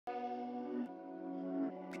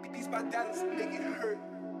These bad dads make it hurt.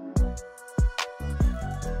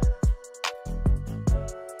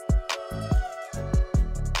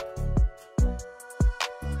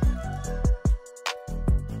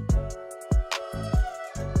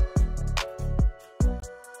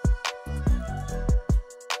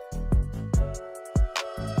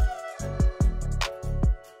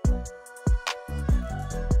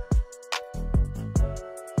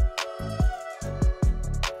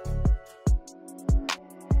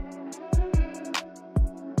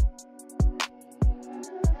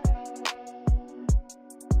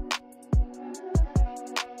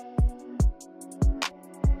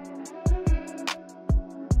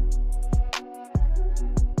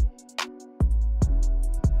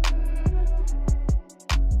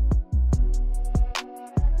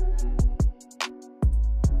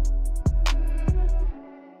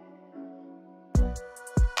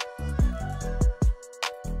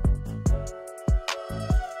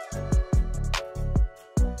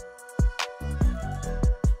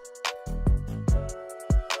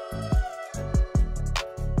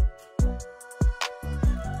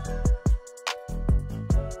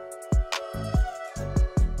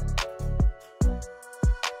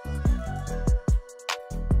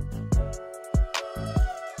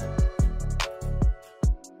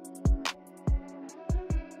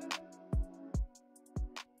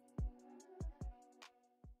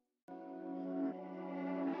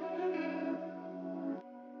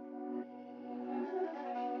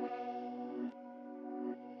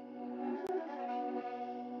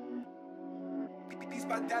 These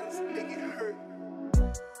bad dads make it hurt.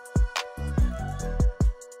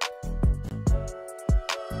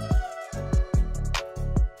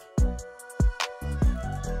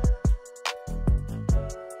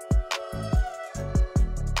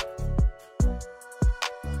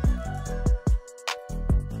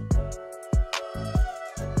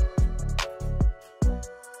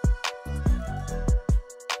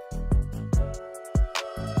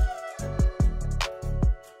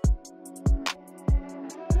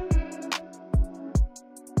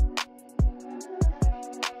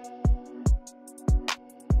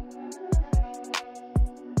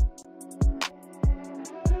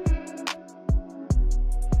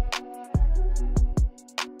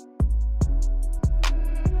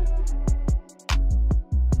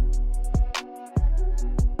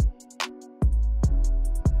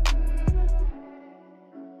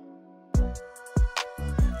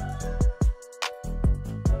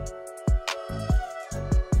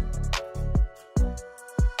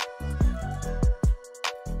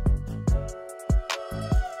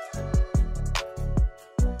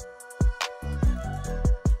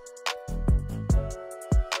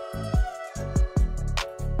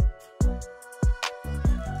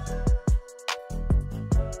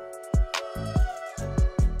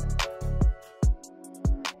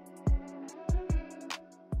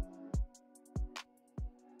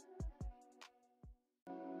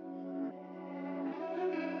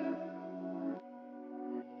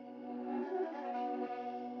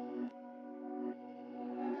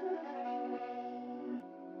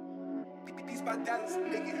 These bad dads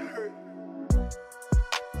make it hurt.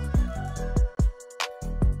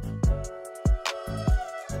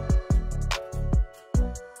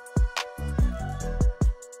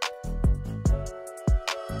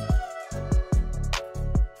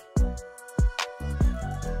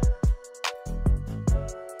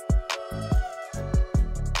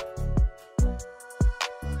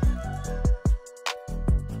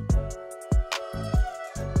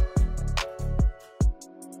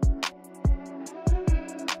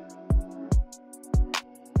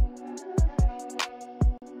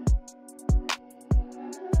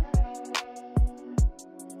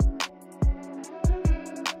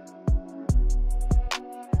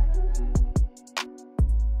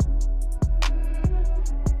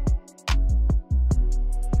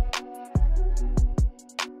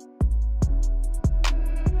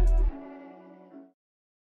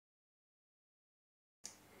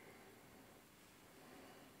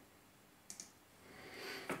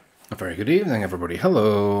 A very good evening, everybody.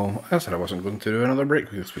 Hello. I said I wasn't going to do another break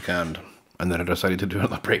this weekend, and then I decided to do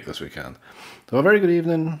another break this weekend. So a very good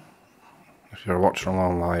evening. If you're watching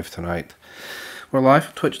along live tonight, we're live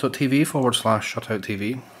at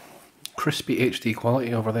twitch.tv/shutouttv. Crispy HD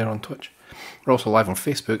quality over there on Twitch. We're also live on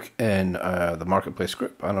Facebook in the Marketplace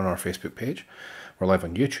group and on our Facebook page. We're live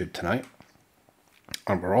on YouTube tonight.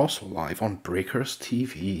 And we're also live on Breakers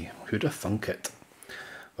TV. Who'd have thunk it?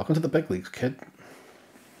 Welcome to the big leagues, kid.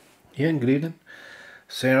 Ian, good evening.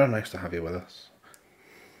 Sarah, nice to have you with us.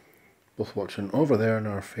 Both watching over there in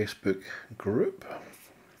our Facebook group.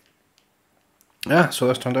 Yeah, so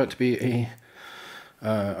this turned out to be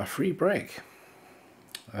a free break.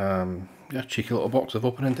 Yeah, cheeky little box of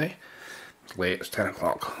opening day. It's late, it's 10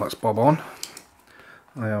 o'clock, let's bob on.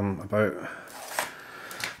 I am about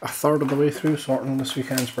a third of the way through sorting this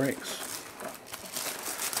weekend's breaks.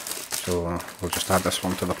 So we'll just add this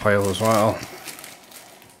one to the pile as well.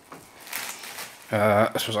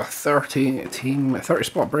 This was a 30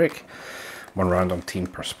 spot break. One random team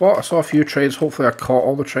per spot. I saw a few trades, hopefully I caught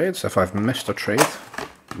all the trades. If I've missed a trade,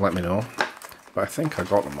 let me know. But I think I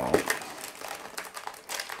got them all.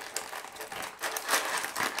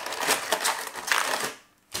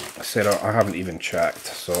 I said I haven't even checked,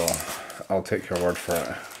 so I'll take your word for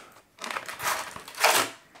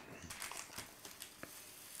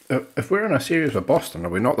it. If we're in a series with Boston, are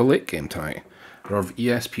we not the late game tonight? Or have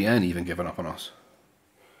ESPN even given up on us?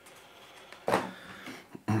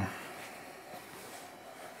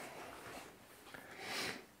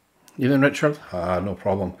 Evening, Richard. No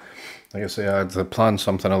problem. Like I say, I had to plan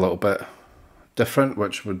something a little bit different,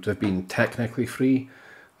 which would have been technically free,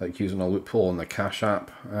 like using a loophole in the Cash App,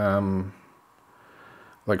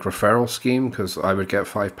 like referral scheme, because I would get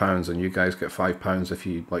 £5 and you guys get £5 if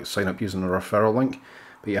you like sign up using a referral link.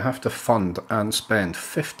 But you have to fund and spend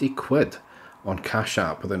 50 quid on Cash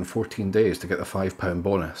App within 14 days to get the £5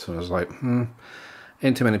 bonus. And I was like,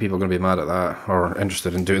 ain't too many people going to be mad at that or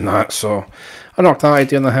interested in doing that, so I knocked that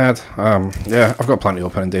idea in the head. Yeah, I've got plenty of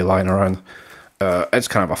opening day lying around. It's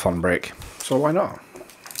kind of a fun break, so why not?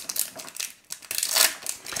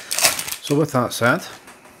 So with that said,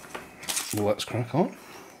 let's crack on.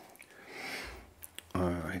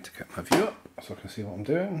 I need to get my view up so I can see what I'm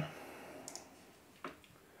doing.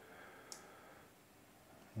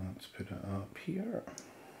 Let's put it up here.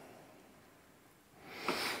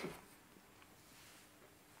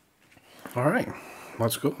 Alright,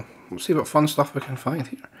 let's go. We'll see what fun stuff we can find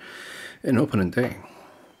here in opening day.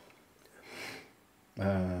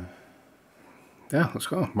 Yeah, let's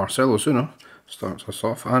go. Marcelo Ozuna starts us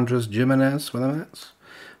off. Andres Gimenez with the Mets.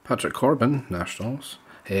 Patrick Corbin, Nationals.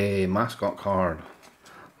 Hey, mascot card.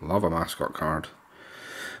 Love a mascot card.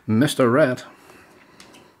 Mr. Red.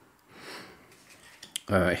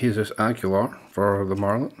 Jesus Aguilar for the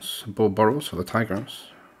Marlins. Bo Burrows for the Tigers.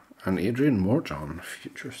 And Adrian Morjon,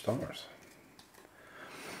 Future Stars.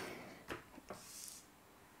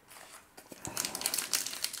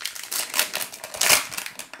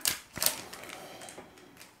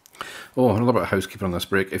 Oh, another bit of housekeeping on this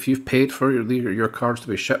break. If you've paid for your cards to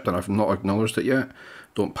be shipped and I've not acknowledged it yet,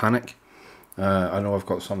 don't panic. I know I've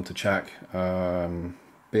got some to check. But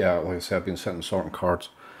yeah, like I said, I've been sitting sorting cards.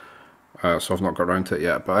 So I've not got around to it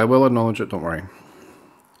yet. But I will acknowledge it, don't worry.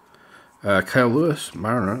 Kyle Lewis,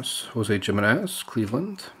 Mariners. Jose Jimenez,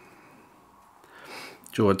 Cleveland.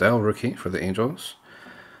 Joe Adele, rookie for the Angels.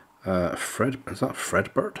 Is that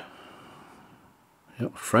Fred Bird?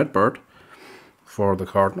 Yep, Fred Bird for the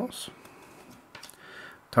Cardinals.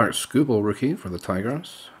 Tarek Skubal, rookie for the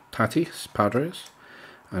Tigers. Tatis, Padres.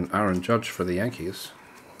 And Aaron Judge for the Yankees.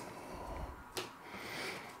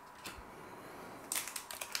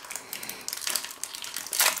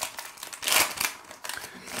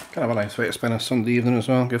 Kind of a nice way to spend a Sunday evening as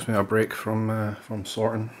well. Gives me a break from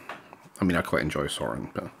sorting. I mean, I quite enjoy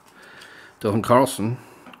sorting, but Dylan Carlson,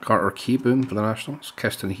 Carter Keyboom for the Nationals,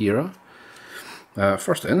 Keston Hira.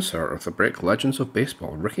 First insert of the break, Legends of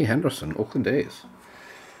Baseball, Ricky Henderson, Oakland A's.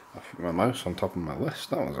 I put my mouse on top of my list.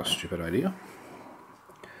 That was a stupid idea.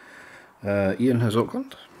 Ian has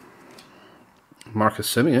Oakland.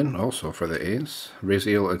 Marcus Semien, also for the A's.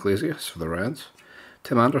 Raziel Iglesias for the Reds.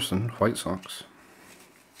 Tim Anderson, White Sox.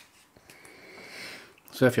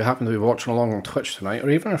 So if you happen to be watching along on Twitch tonight, or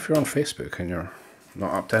even if you're on Facebook and you're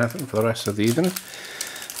not up to anything for the rest of the evening,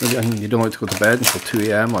 and you don't like to go to bed until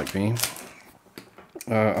 2 AM like me,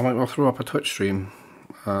 I might well throw up a Twitch stream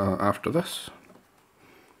after this.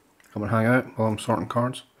 Come and hang out while I'm sorting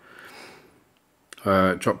cards.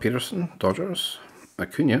 Jock Peterson, Dodgers.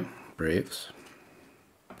 Acuna, Braves.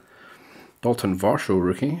 Dalton Varsho,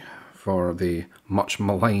 rookie for the much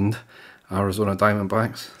maligned Arizona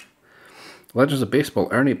Diamondbacks. Legends of Baseball,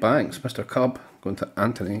 Ernie Banks, Mr. Cub, going to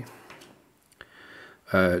Anthony.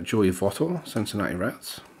 Joey Votto, Cincinnati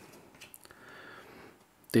Reds.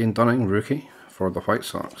 Dane Dunning, rookie for the White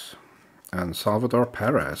Sox. And Salvador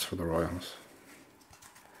Perez for the Royals.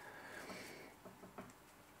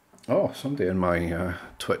 Oh, somebody in my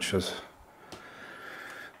Twitch has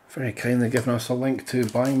very kindly given us a link to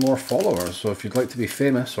buying more followers. So if you'd like to be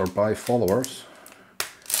famous or buy followers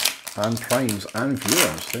and primes and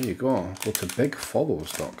viewers, there you go. Go to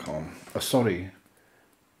bigfollows.com.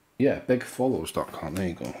 Yeah, bigfollows.com. There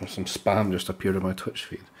you go. Some spam just appeared in my Twitch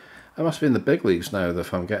feed. I must be in the big leagues now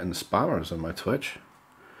if I'm getting spammers on my Twitch.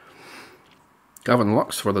 Gavin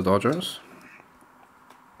Lux for the Dodgers.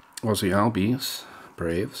 Ozzy Albies,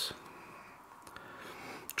 Braves.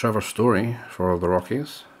 Trevor Story for the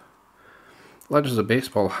Rockies. Legends of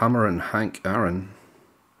Baseball, Hammer and Hank Aaron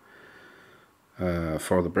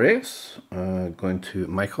for the Braves. Going to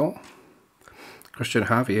Michael. Christian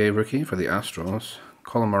Javier, rookie for the Astros.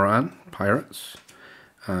 Colin Moran, Pirates.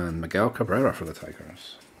 And Miguel Cabrera for the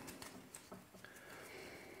Tigers.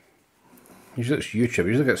 Usually it's YouTube. I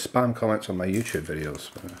usually get spam comments on my YouTube videos.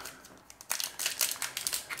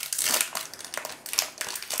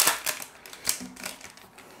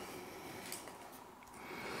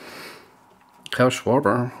 Kyle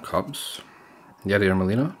Schwarber, Cubs. Yadier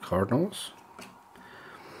Molina, Cardinals.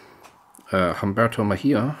 Humberto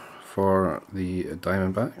Mejia for the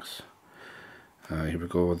Diamondbacks. Here we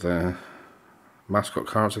go with the mascot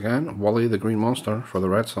cards again. Wally the Green Monster for the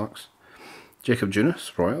Red Sox. Jacob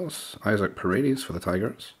Junis, Royals. Isaac Paredes for the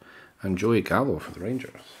Tigers. And Joey Gallo for the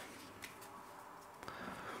Rangers.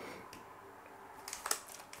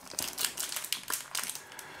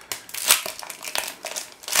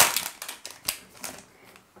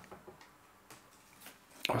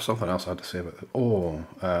 Something else I had to say about it. Oh,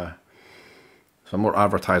 some more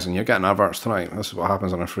advertising. You're getting adverts tonight. This is what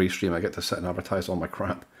happens on a free stream. I get to sit and advertise all my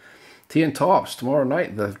crap. Tea and Tops tomorrow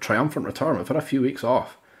night. The triumphant return. We've had a few weeks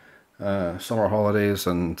off. Summer holidays,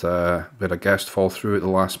 and we had a guest fall through at the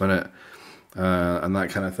last minute, and that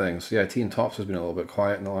kind of thing. So yeah, Tea and Tops has been a little bit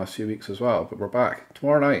quiet in the last few weeks as well. But we're back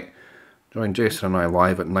tomorrow night. Join Jason and I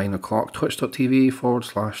live at 9 o'clock.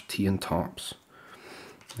 Twitch.tv/Tea and Tops.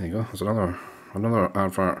 There you go. There's another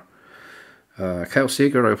advert. Kyle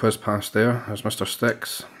Seager out whiz past there. There's Mr.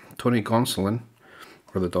 Sticks. Tony Gonsolin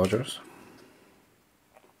for the Dodgers.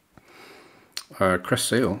 Chris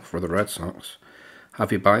Sale for the Red Sox.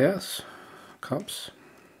 Javi Baez, Cubs.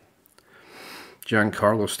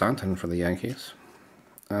 Giancarlo Stanton for the Yankees.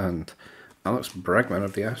 And Alex Bregman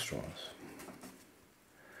of the Astros.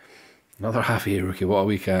 Another Javier rookie. What a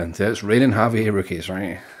weekend. Yeah, it's raining Javier rookies,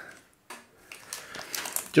 right?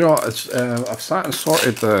 Do you know what? It's, I've sat and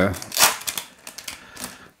sorted the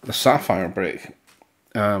Sapphire break,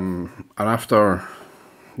 and after,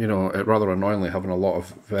 you know, it rather annoyingly having a lot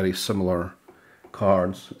of very similar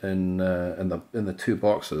cards in the two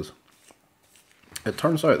boxes, it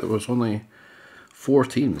turns out there was only 4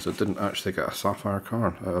 teams that didn't actually get a Sapphire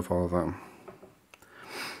card out of all of them.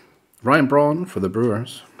 Ryan Braun for the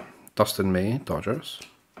Brewers, Dustin May, Dodgers.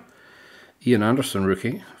 Ian Anderson,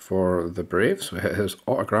 rookie for the Braves. We hit his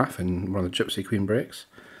autograph in one of the Gypsy Queen breaks.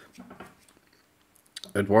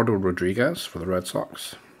 Eduardo Rodriguez for the Red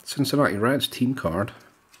Sox. Cincinnati Reds team card.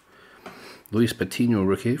 Luis Patino,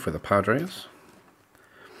 rookie for the Padres.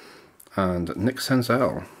 And Nick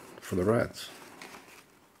Senzel for the Reds.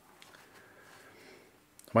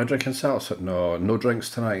 Am I drinking seltzer? No drinks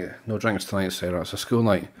tonight. No drinks tonight, Sarah. It's a school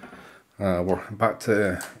night. We're back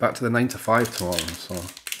to the 9 to 5 tomorrow. So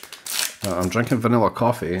I'm drinking vanilla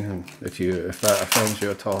coffee. And if that offends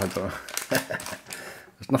you at all, I don't.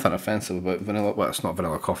 There's nothing offensive about vanilla. Well, it's not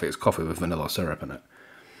vanilla coffee. It's coffee with vanilla syrup in it.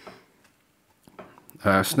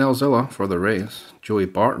 Snellzilla for the Rays. Joey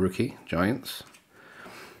Bart, rookie, Giants.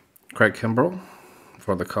 Craig Kimbrell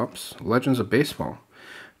for the Cubs. Legends of Baseball.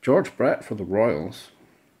 George Brett for the Royals.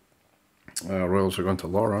 Royals are going to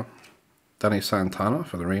Laura. Danny Santana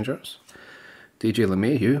for the Rangers. DJ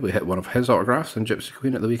LeMahieu, we hit one of his autographs in Gypsy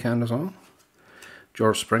Queen at the weekend as well.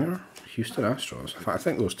 George Springer, Houston Astros. In fact, I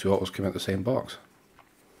think those two autos came out the same box.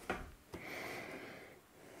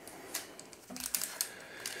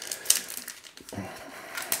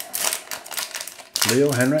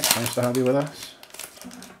 Leo Henrik, nice to have you with us.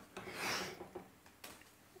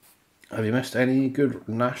 Have you missed any good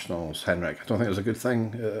nationals, Henrik? I don't think there's a good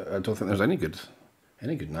thing. I don't think there's any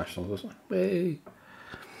good nationals, is there? Way.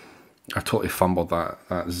 I totally fumbled that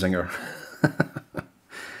zinger.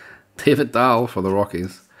 David Dahl for the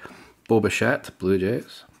Rockies. Bo Bichette, Blue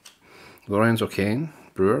Jays. Lorenzo Cain,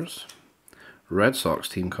 Brewers. Red Sox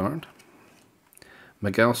team card.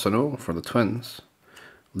 Miguel Sano for the Twins.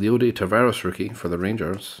 Leody Taveras, rookie for the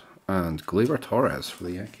Rangers. And Gleyber Torres for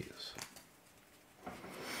the Yankees.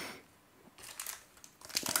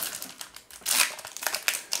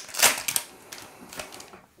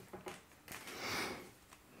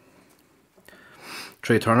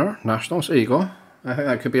 Trey Turner, Nationals. There you go. I think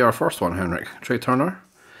that could be our first one, Henrik. Trey Turner.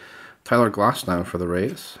 Tyler Glasnow for the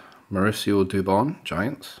Rays. Mauricio Dubon,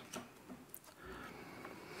 Giants.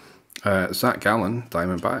 Zach Gallen,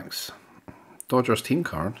 Diamondbacks. Dodgers team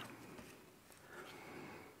card.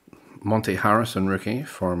 Monte Harrison, rookie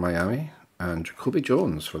for Miami. and Jacoby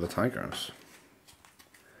Jones for the Tigers.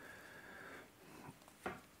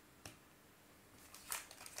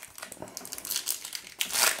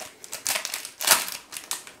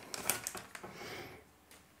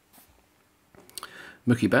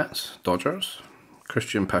 Mookie Betts, Dodgers.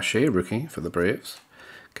 Christian Pache, rookie for the Braves.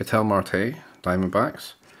 Ketel Marte,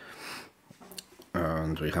 Diamondbacks.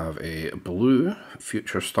 And we have a blue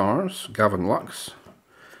Future Stars, Gavin Lux.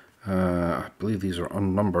 I believe these are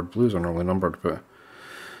unnumbered. Blues are normally numbered, but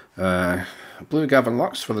blue Gavin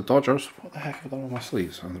Lux for the Dodgers. What the heck have I done with my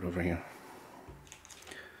sleeves? Oh, they're over here.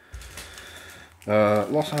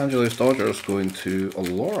 Los Angeles Dodgers going to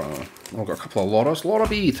Laura. I've got a couple of Lauras. Laura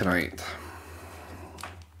B tonight.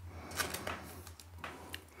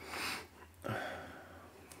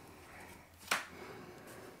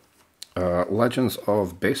 Legends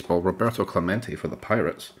of Baseball, Roberto Clemente for the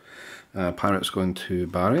Pirates. Pirates going to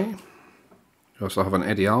Barry. We also have an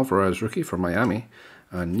Eddie Alvarez rookie for Miami.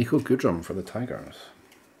 And Nico Goodrum for the Tigers.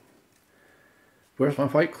 Where's my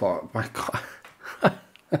White Claw? My God.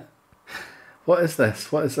 What is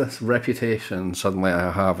this? What is this reputation suddenly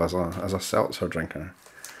I have as a seltzer drinker?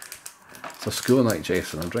 It's a school night,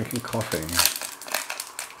 Jason. I'm drinking coffee.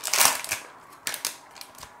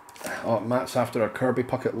 Oh, Matt's after our Kirby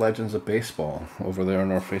Puckett Legends of Baseball over there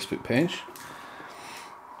on our Facebook page.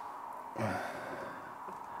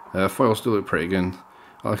 Foils do look pretty good.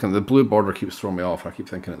 I think the blue border keeps throwing me off. I keep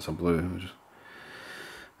thinking it's a blue.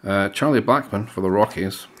 Charlie Blackmon for the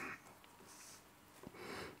Rockies.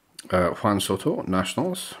 Juan Soto,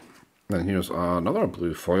 Nationals. Then here's another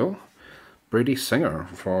blue foil. Brady Singer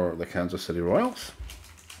for the Kansas City Royals.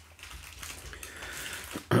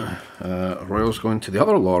 Royals going to the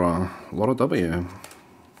other Laura, Laura W.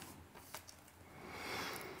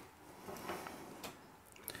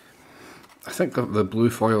 I think the blue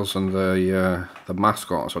foils and the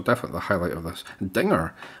mascots are definitely the highlight of this.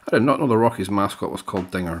 Dinger. I did not know the Rockies mascot was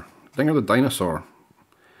called Dinger. Dinger the dinosaur.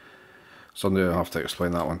 Someday I'll have to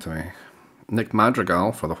explain that one to me. Nick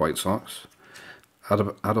Madrigal for the White Sox.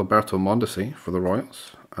 Adalberto Mondesi for the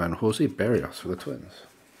Royals. And Jose Berrios for the Twins.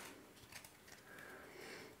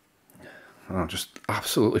 Oh, just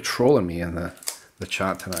absolutely trolling me in the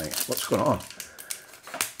chat tonight. What's going on?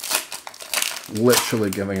 Literally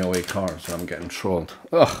giving away cards and I'm getting trolled.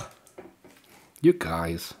 Ugh. You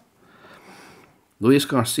guys. Luis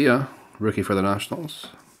Garcia, rookie for the Nationals.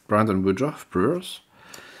 Brandon Woodruff, Brewers.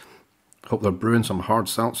 Hope they're brewing some hard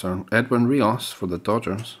seltzer. Edwin Rios for the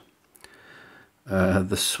Dodgers.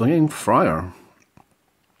 The Swinging Friar.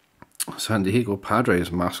 San Diego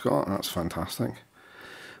Padres mascot. That's fantastic.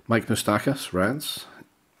 Mike Moustakas, Reds.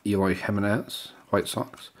 Eloy Jimenez, White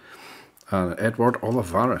Sox. And Edward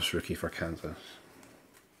Olivares, rookie for Kansas.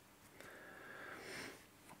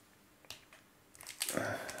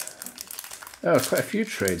 There's quite a few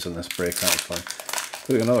trades in this break actually.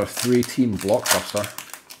 Including another 3-team blockbuster.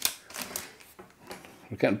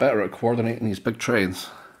 We're getting better at coordinating these big trades.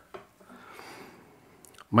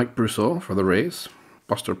 Mike Brousseau for the Rays.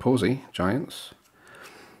 Buster Posey, Giants.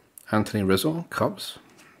 Anthony Rizzo, Cubs.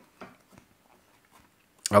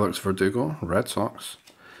 Alex Verdugo, Red Sox.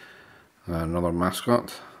 Another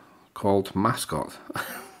mascot called Mascot.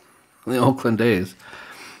 The Oakland A's.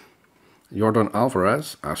 Jordan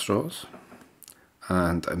Alvarez, Astros.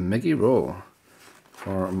 And Miggy Rowe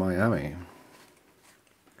for Miami.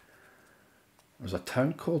 There's a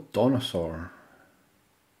town called Dinosaur.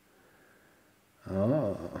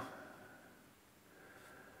 Oh.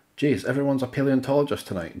 Jeez, everyone's a paleontologist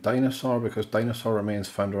tonight. Dinosaur because dinosaur remains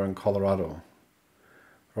found around Colorado.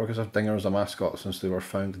 Rockies have Dinger as a mascot since they were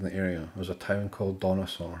found in the area. There's a town called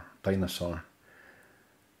Dinosaur.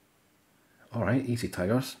 Alright, easy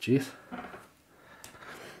Tigers. Jeez.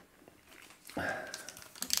 Well,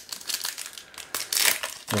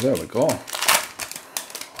 there we go.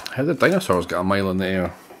 How did dinosaurs get a mile in the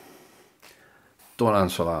air? Don't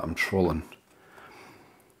answer that, I'm trolling.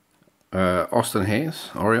 Austin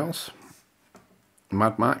Hayes, Orioles.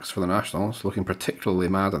 Mad Max for the Nationals, looking particularly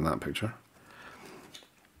mad in that picture.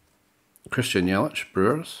 Christian Yelich,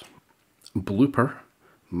 Brewers. Blooper,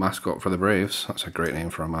 mascot for the Braves. That's a great name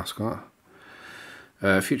for a mascot.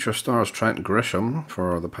 Future Stars, Trent Grisham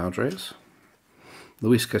for the Padres.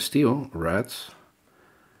 Luis Castillo, Reds.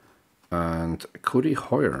 And Cody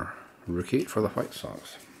Hoyer, rookie for the White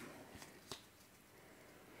Sox.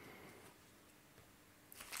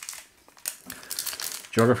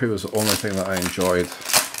 Geography was the only thing that I enjoyed.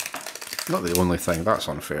 Not the only thing, that's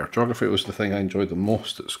unfair. Geography was the thing I enjoyed the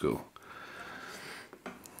most at school.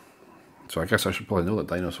 So I guess I should probably know that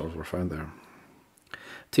dinosaurs were found there.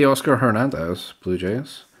 Teoscar Hernandez, Blue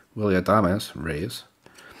Jays. Willie Adames, Rays.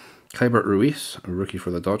 Keibert Ruiz, a rookie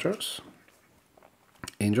for the Dodgers.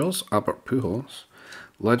 Angels, Albert Pujols.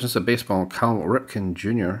 Legends of Baseball, Cal Ripken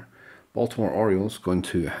Jr., Baltimore Orioles, going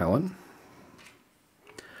to Helen.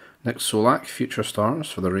 Nick Solak, Future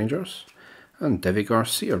Stars for the Rangers. And Devi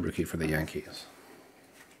Garcia, rookie for the Yankees.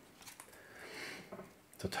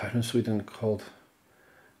 It's a town in Sweden called...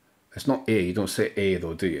 It's not A, you don't say A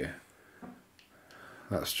though, do you?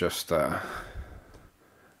 That's just me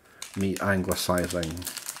anglicising.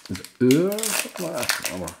 Is it something like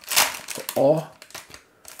that? So, O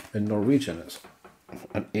in Norwegian, it's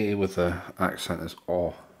an A with the accent is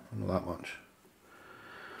O. I know that much.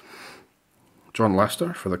 John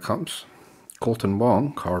Lester for the Cubs. Colton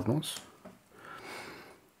Wong, Cardinals.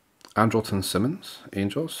 Andrelton Simmons,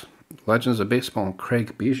 Angels. Legends of Baseball,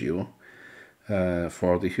 Craig Biggio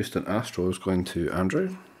for the Houston Astros, going to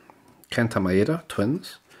Andrew. Kenta Maeda,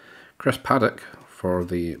 Twins. Chris Paddock for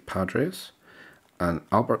the Padres. And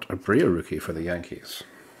Albert Abreu, rookie for the Yankees.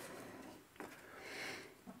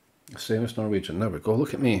 Same as Norwegian. There we go.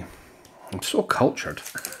 Look at me. I'm so cultured.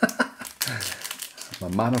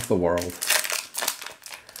 I'm a man of the world.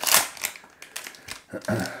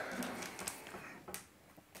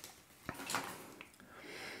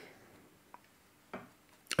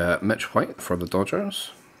 Mitch White for the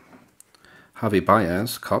Dodgers. Javi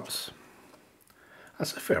Baez, Cubs.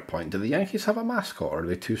 That's a fair point. Do the Yankees have a mascot, or are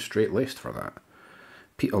they too straight-laced for that?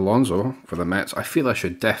 Pete Alonso for the Mets. I feel I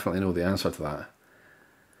should definitely know the answer to that.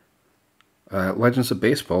 Legends of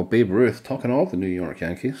Baseball, Babe Ruth, talking all the New York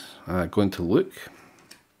Yankees. Going to Luke.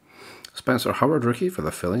 Spencer Howard, rookie for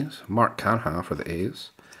the Phillies. Mark Canha for the A's.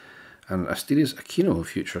 And Aristides Aquino,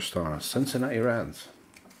 Future Stars, Cincinnati Reds.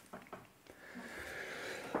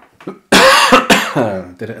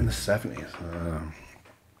 Did it in the 70s.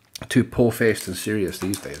 Too po-faced and serious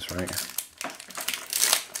these days, right?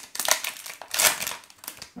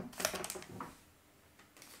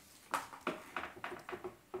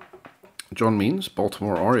 John Means,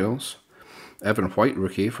 Baltimore Orioles. Evan White,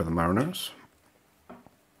 rookie for the Mariners.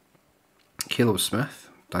 Caleb Smith,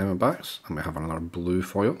 Diamondbacks. And we have another blue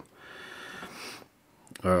foil.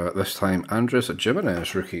 This time Andres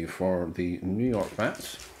Gimenez, rookie for the New York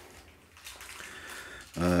Mets.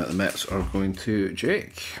 The Mets are going to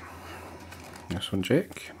Jake. This one,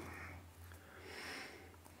 Jake.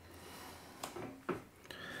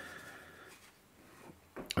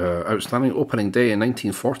 Outstanding opening day in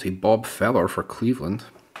 1940, Bob Feller for Cleveland.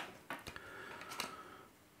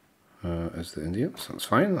 Is the Indians. That's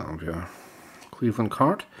fine. That'll be a Cleveland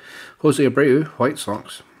card. Jose Abreu, White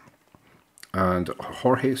Sox. And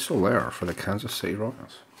Jorge Soler for the Kansas City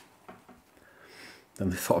Royals. Then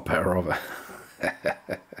they thought better of it.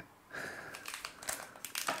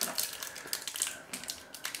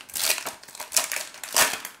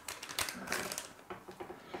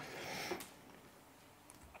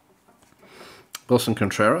 Wilson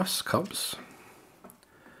Contreras, Cubs.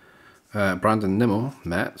 Brandon Nimmo,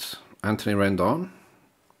 Mets. Anthony Rendon,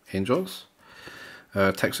 Angels.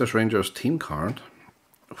 Texas Rangers team card.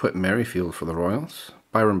 Whit Merrifield for the Royals.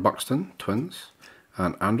 Byron Buxton, Twins.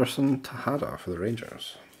 And Anderson Tejada for the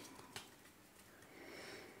Rangers.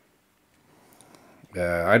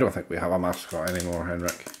 I don't think we have a mascot anymore,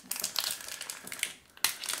 Henrik.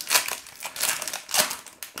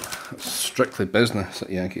 It's strictly business at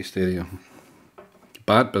Yankee Stadium.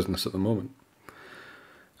 Bad business at the moment.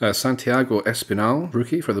 Santiago Espinal,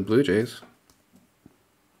 rookie for the Blue Jays.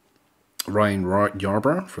 Ryan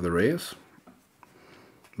Yarbrough for the Rays.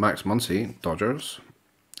 Max Muncy, Dodgers.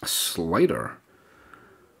 Slider.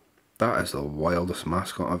 That is the wildest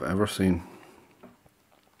mascot I've ever seen.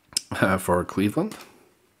 For Cleveland.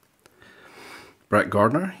 Brett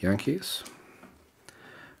Gardner, Yankees.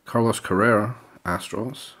 Carlos Carrera,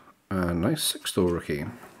 Astros. Nice Sixto rookie,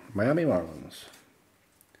 Miami Marlins.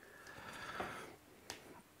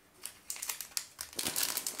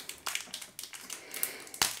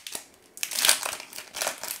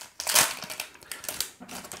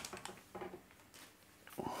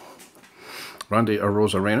 Randy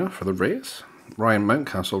Arozarena for the Rays. Ryan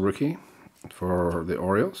Mountcastle, rookie for the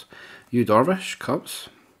Orioles. Yu Darvish, Cubs.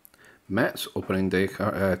 Mets, opening day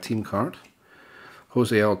team card.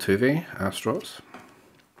 Jose Altuve, Astros.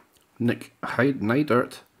 Nick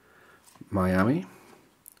Neidert, Miami.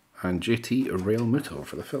 And JT Realmuto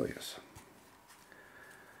for the Phillies.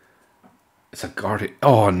 It's a Guardian.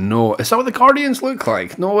 Oh no, is that what the Guardians look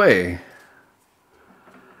like? No way.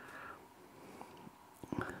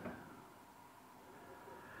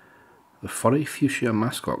 The furry fuchsia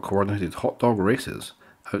mascot coordinated hot dog races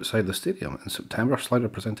outside the stadium. In September, Slider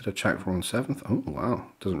presented a check for on 7th. Oh,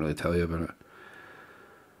 wow. Doesn't really tell you about it.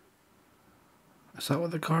 Is that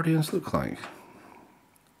what the Guardians look like?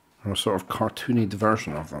 Or a sort of cartoony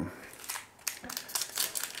version of them?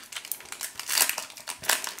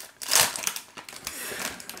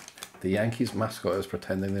 The Yankees mascot is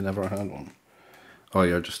pretending they never had one. Oh,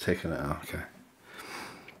 you're just taking it out, okay.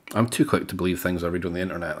 I'm too quick to believe things I read on the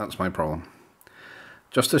internet, that's my problem.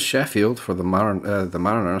 Justice Sheffield for the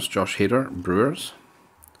Mariners, Josh Hader, Brewers.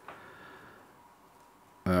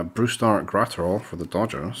 Brewstar Gratterall for the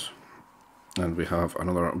Dodgers. And we have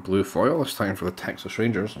another blue foil, this time for the Texas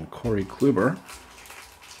Rangers, and Corey Kluber.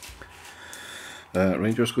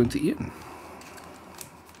 Rangers going to Eaton.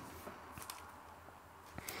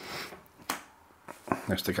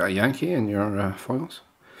 Nice to get a Yankee in your foils.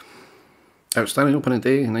 Outstanding opening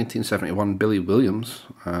day, 1971, Billy Williams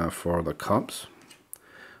for the Cubs.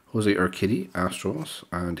 Jose Urquidy, Astros,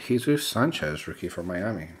 and Jesus Sanchez, rookie for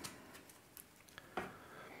Miami.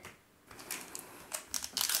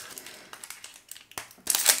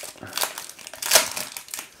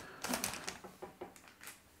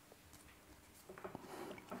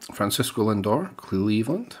 Francisco Lindor,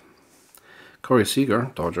 Cleveland. Corey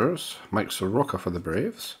Seager, Dodgers. Mike Soroka for the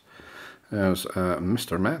Braves. There's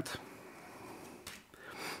Mr. Met.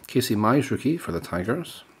 Casey Mize, rookie for the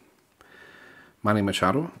Tigers. Manny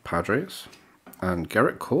Machado, Padres. And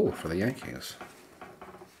Garrett Cole for the Yankees.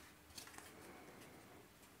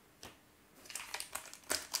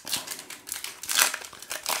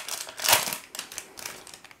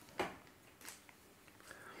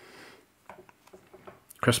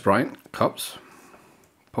 Chris Bryant, Cubs.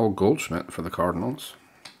 Paul Goldschmidt for the Cardinals.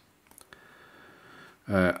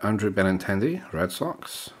 Andrew Benintendi, Red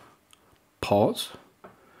Sox. Pause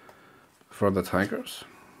for the Tigers.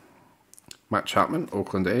 Matt Chapman,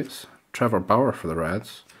 Oakland A's. Trevor Bauer for the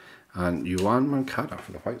Reds. And Yoan Moncada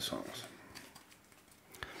for the White Sox.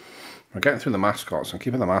 We're getting through the mascots. I'm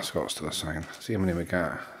keeping the mascots to the side. See how many we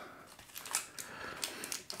get.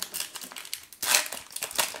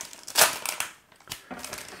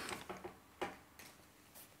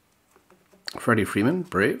 Freddie Freeman,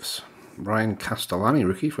 Braves. Ryan Castellani,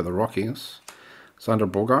 rookie for the Rockies. Xander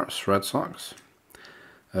Bogaerts, Red Sox.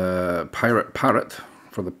 Pirate Parrot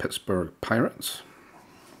for the Pittsburgh Pirates.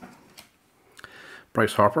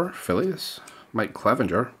 Bryce Harper, Phillies. Mike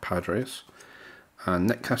Clevenger, Padres. And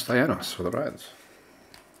Nick Castellanos for the Reds.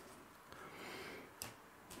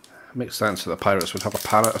 Makes sense that the Pirates would have a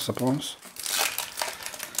parrot, I suppose.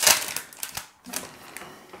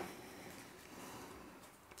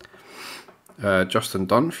 Justin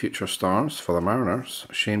Dunn, Future Stars for the Mariners.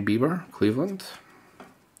 Shane Bieber, Cleveland.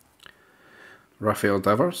 Rafael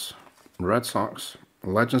Devers, Red Sox.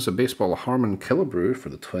 Legends of Baseball, Harmon Killebrew for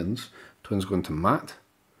the Twins. Twins going to Matt.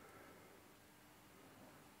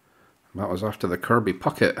 That was after the Kirby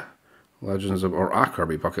Puckett Legends of, or a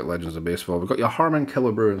Kirby Puckett Legends of Baseball. We've got your Harmon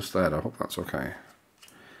Killebrew instead. I hope that's okay.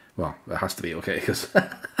 Well, it has to be okay because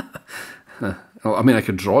well, I mean, I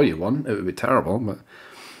could draw you one. It would be terrible, but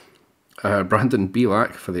Brandon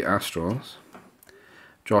Bielak for the Astros.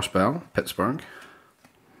 Josh Bell, Pittsburgh.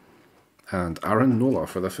 And Aaron Nola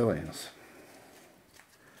for the Phillies.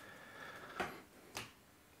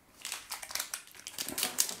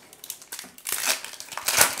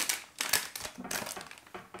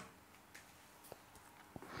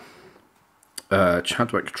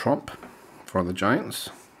 Chadwick Tromp for the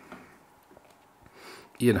Giants.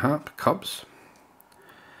 Ian Happ, Cubs.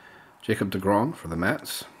 Jacob deGrom for the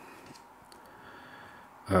Mets.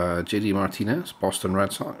 JD Martinez, Boston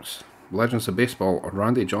Red Sox. Legends of Baseball,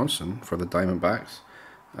 Randy Johnson for the Diamondbacks.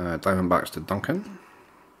 Diamondbacks to Duncan.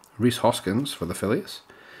 Rhys Hoskins for the Phillies.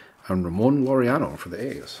 And Ramon Laureano for the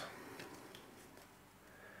A's.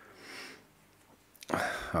 Oh,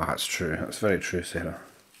 that's true. That's very true, Sarah.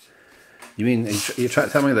 You mean, you try to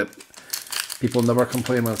tell me that people never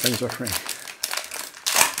complain when things are free?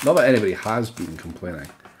 Not that anybody has been complaining.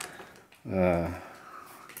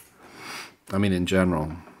 I mean, in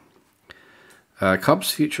general.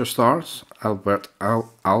 Cubs Future Stars, Albert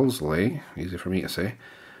Alsley, easy for me to say.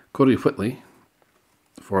 Cody Whitley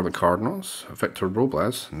for the Cardinals. Victor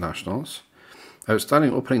Robles, Nationals.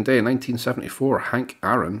 Outstanding Opening Day 1974, Hank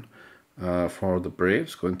Aaron for the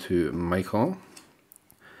Braves, going to Michael.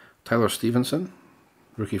 Tyler Stevenson,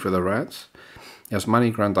 rookie for the Reds.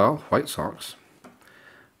 Yasmani Grandal, White Sox.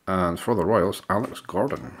 And for the Royals, Alex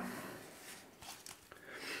Gordon.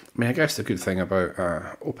 I mean, I guess the good thing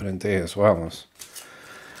about opening day as well is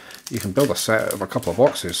you can build a set of a couple of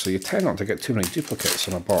boxes, so you tend not to get too many duplicates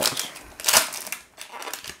in a box.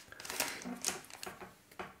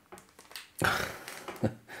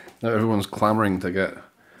 Now everyone's clamouring to get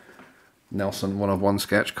Nelson 1-of-1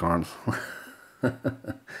 sketch cards.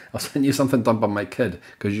 I'll send you something done by my kid,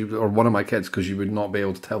 or one of my kids, because you would not be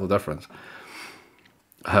able to tell the difference.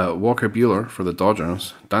 Walker Buehler for the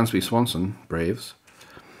Dodgers. Dansby Swanson, Braves.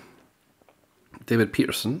 David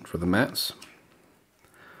Peterson for the Mets.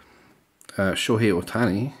 Shohei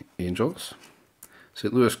Ohtani, Angels.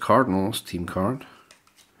 St. Louis Cardinals team card.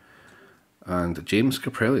 And James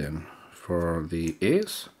Kaprielian for the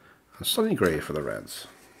A's. And Sonny Gray for the Reds.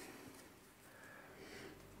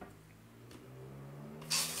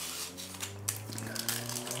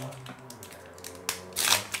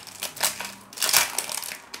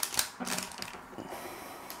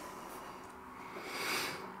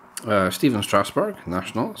 Steven Strasburg,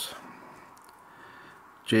 Nationals.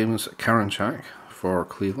 James Karinchak for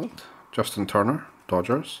Cleveland. Justin Turner,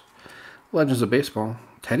 Dodgers. Legends of Baseball,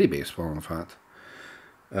 Teddy Baseball in fact,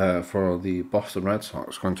 for the Boston Red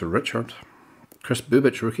Sox, going to Richard. Chris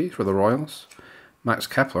Bubich, rookie, for the Royals. Max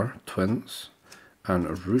Kepler, Twins. And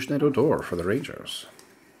Rougned Odor for the Rangers.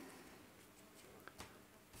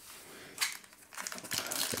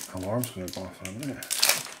 My alarm's going to go off in a minute.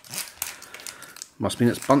 Must mean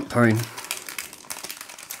it's bunt time.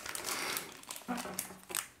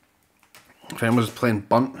 If anyone's playing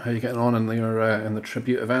bunt, how are you getting on in the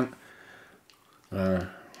tribute event? I'm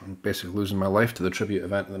basically losing my life to the tribute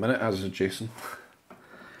event in the minute, as is Jason.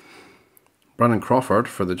 Brandon Crawford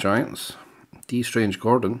for the Giants. D. Strange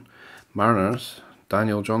Gordon, Mariners.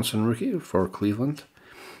 Daniel Johnson, rookie, for Cleveland.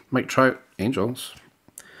 Mike Trout, Angels.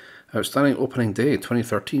 Outstanding opening day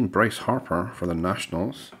 2013, Bryce Harper for the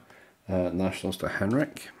Nationals. Nationals to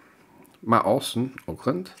Henrik. Matt Olson,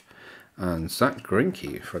 Oakland. And Zach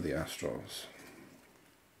Greinke for the Astros.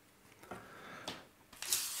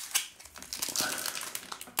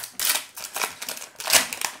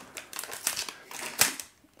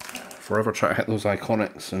 Forever try to hit those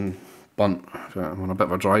iconics and bunt. I'm on a bit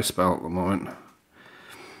of a dry spell at the moment.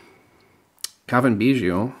 Kevin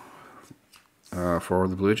Biggio for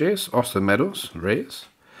the Blue Jays. Austin Meadows, Rays.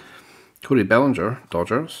 Cody Bellinger,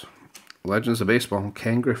 Dodgers. Legends of Baseball,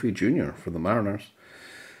 Ken Griffey Jr. for the Mariners.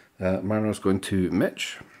 Mariners going to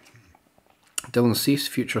Mitch. Dylan Cease,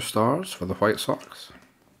 Future Stars for the White Sox.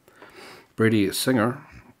 Brady Singer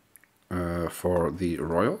for the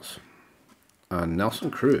Royals. And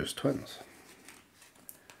Nelson Cruz, Twins.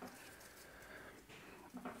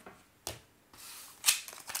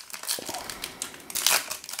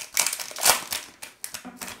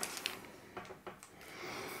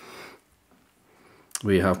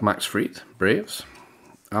 We have Max Fried, Braves.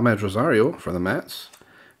 Ahmed Rosario for the Mets.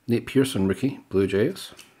 Nate Pearson, rookie, Blue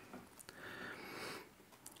Jays.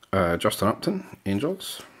 Justin Upton,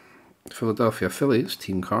 Angels. Philadelphia Phillies,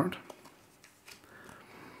 team card.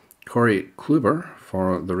 Corey Kluber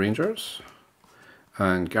for the Rangers.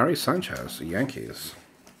 And Gary Sanchez, Yankees.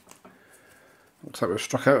 Looks like we've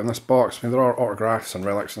struck out in this box. I mean, there are autographs and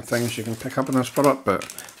relics and things you can pick up in this product, but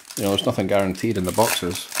you know, there's nothing guaranteed in the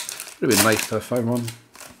boxes. It would have been nice to have found one.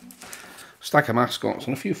 Stack of mascots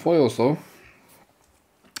and a few foils though.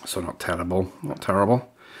 So not terrible, not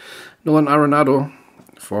terrible. Nolan Arenado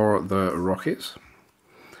for the Rockies.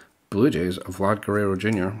 Blue Jays, Vlad Guerrero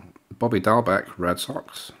Jr. Bobby Dalbec, Red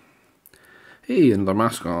Sox. Hey, and their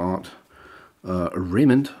mascot,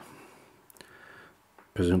 Raymond.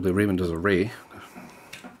 Presumably Raymond is a Ray.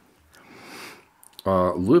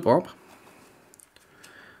 Lou Bob.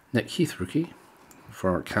 Nick Heath, rookie,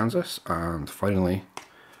 for Kansas. And finally,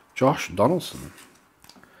 Josh Donaldson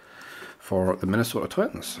for the Minnesota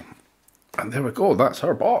Twins. And there we go, that's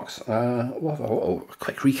our box. We'll have a little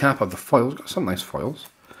quick recap of the foils. Got some nice foils.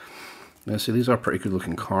 See, these are pretty good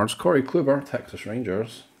looking cards. Corey Kluber, Texas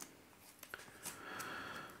Rangers.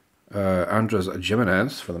 Andres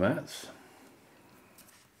Jimenez for the Mets.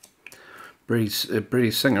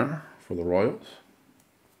 Brady Singer for the Royals.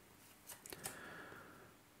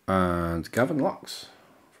 And Gavin Lux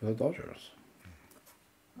for the Dodgers.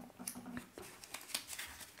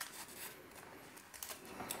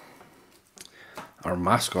 Our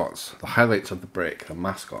mascots, the highlights of the break, the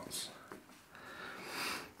mascots.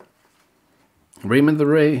 Raymond the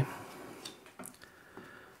Ray,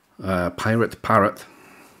 Pirate Parrot,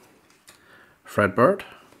 Fred Bird,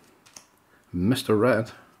 Mr.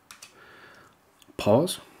 Red,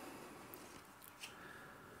 Pause,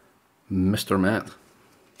 Mr. Matt,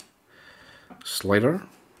 Slider,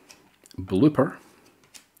 Blooper,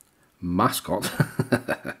 Mascot,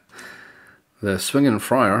 the Swinging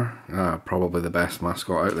Friar, probably the best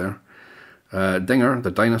mascot out there, Dinger,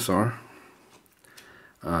 the Dinosaur,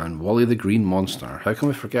 and Wally the Green Monster. How can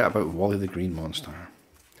we forget about Wally the Green Monster?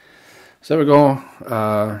 So there we go.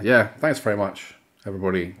 Yeah, thanks very much,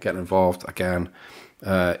 everybody, getting involved again.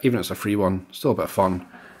 Even if it's a free one, still a bit of fun.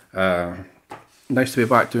 Nice to be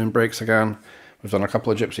back doing breaks again. We've done a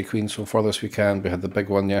couple of Gypsy Queens so far this weekend. We had the big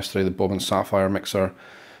one yesterday, the Bowman Sapphire mixer.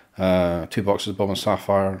 2 boxes of Bowman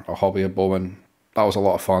Sapphire, a hobby of Bowman. That was a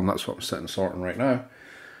lot of fun. That's what I'm sitting sorting right now.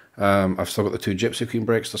 I've still got the 2 Gypsy Queen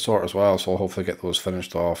breaks to sort as well, so I'll hopefully get those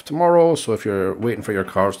finished off tomorrow. So if you're waiting for your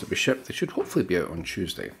cards to be shipped, they should hopefully be out on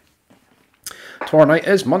Tuesday. Tomorrow night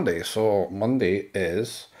is Monday, so Monday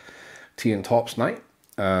is Tea and Tops night.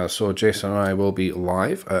 So Jason and I will be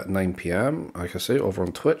live at 9 PM, like I say, over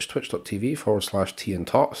on Twitch, twitch.tv/Tea and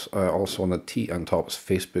Tops, also on the Tea and Tops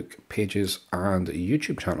Facebook pages and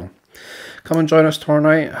YouTube channel. Come and join us tomorrow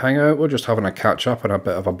night, hang out, we're just having a catch up and a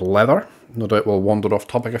bit of a blether. No doubt we'll wander off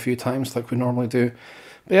topic a few times like we normally do.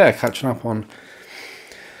 But yeah, catching up on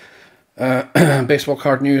baseball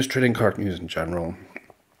card news, trading card news in general.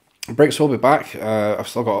 Breaks will be back. I've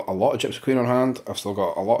still got a lot of Gypsy Queen on hand. I've still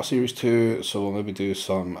got a lot of Series 2, so we'll maybe do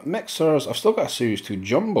some mixers. I've still got a Series 2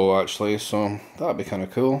 Jumbo actually, so that'd be kind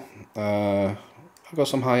of cool. I've got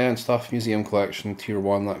some high-end stuff, museum collection, tier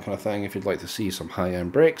 1, that kind of thing. If you'd like to see some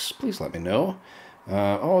high-end breaks, please let me know.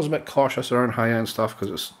 I'm always a bit cautious around high-end stuff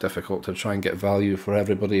because it's difficult to try and get value for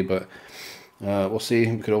everybody, but we'll see.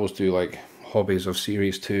 We could always do like hobbies of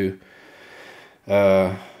Series 2.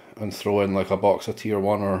 And throw in like a box of tier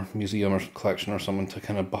 1 or museum or collection or something to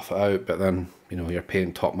kind of buff it out, but then, you know, you're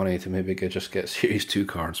paying top money to maybe just get Series 2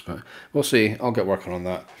 cards, but we'll see. I'll get working on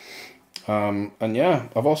that. And yeah,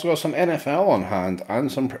 I've also got some NFL on hand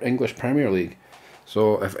and some English Premier League,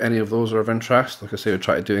 so if any of those are of interest, like I say, we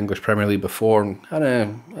tried to do English Premier League before, and I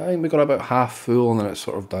think we got about half full and then it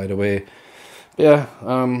sort of died away. But yeah,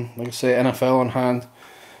 like I say, NFL on hand.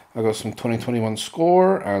 I got some 2021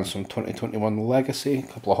 Score and some 2021 Legacy, a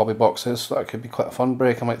couple of hobby boxes, so that could be quite a fun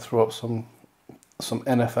break. I might throw up some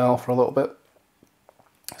NFL for a little bit,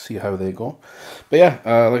 see how they go. But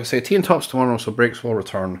yeah, like I say, Tea and Tops tomorrow, so breaks will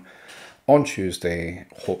return on Tuesday,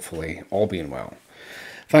 hopefully, all being well.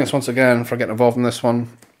 Thanks once again for getting involved in this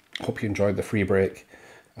one. Hope you enjoyed the free break.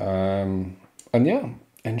 And yeah,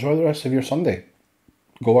 enjoy the rest of your Sunday.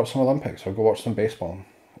 Go watch some Olympics or go watch some baseball.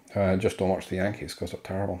 Just don't watch the Yankees because they're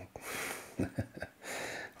terrible.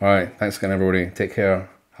 Alright, thanks again everybody. Take care.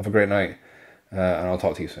 Have a great night. And I'll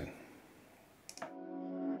talk to you soon.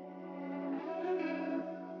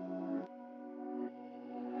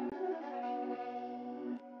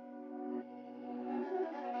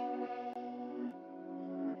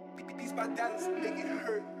 These my dollars make it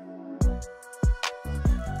hurt.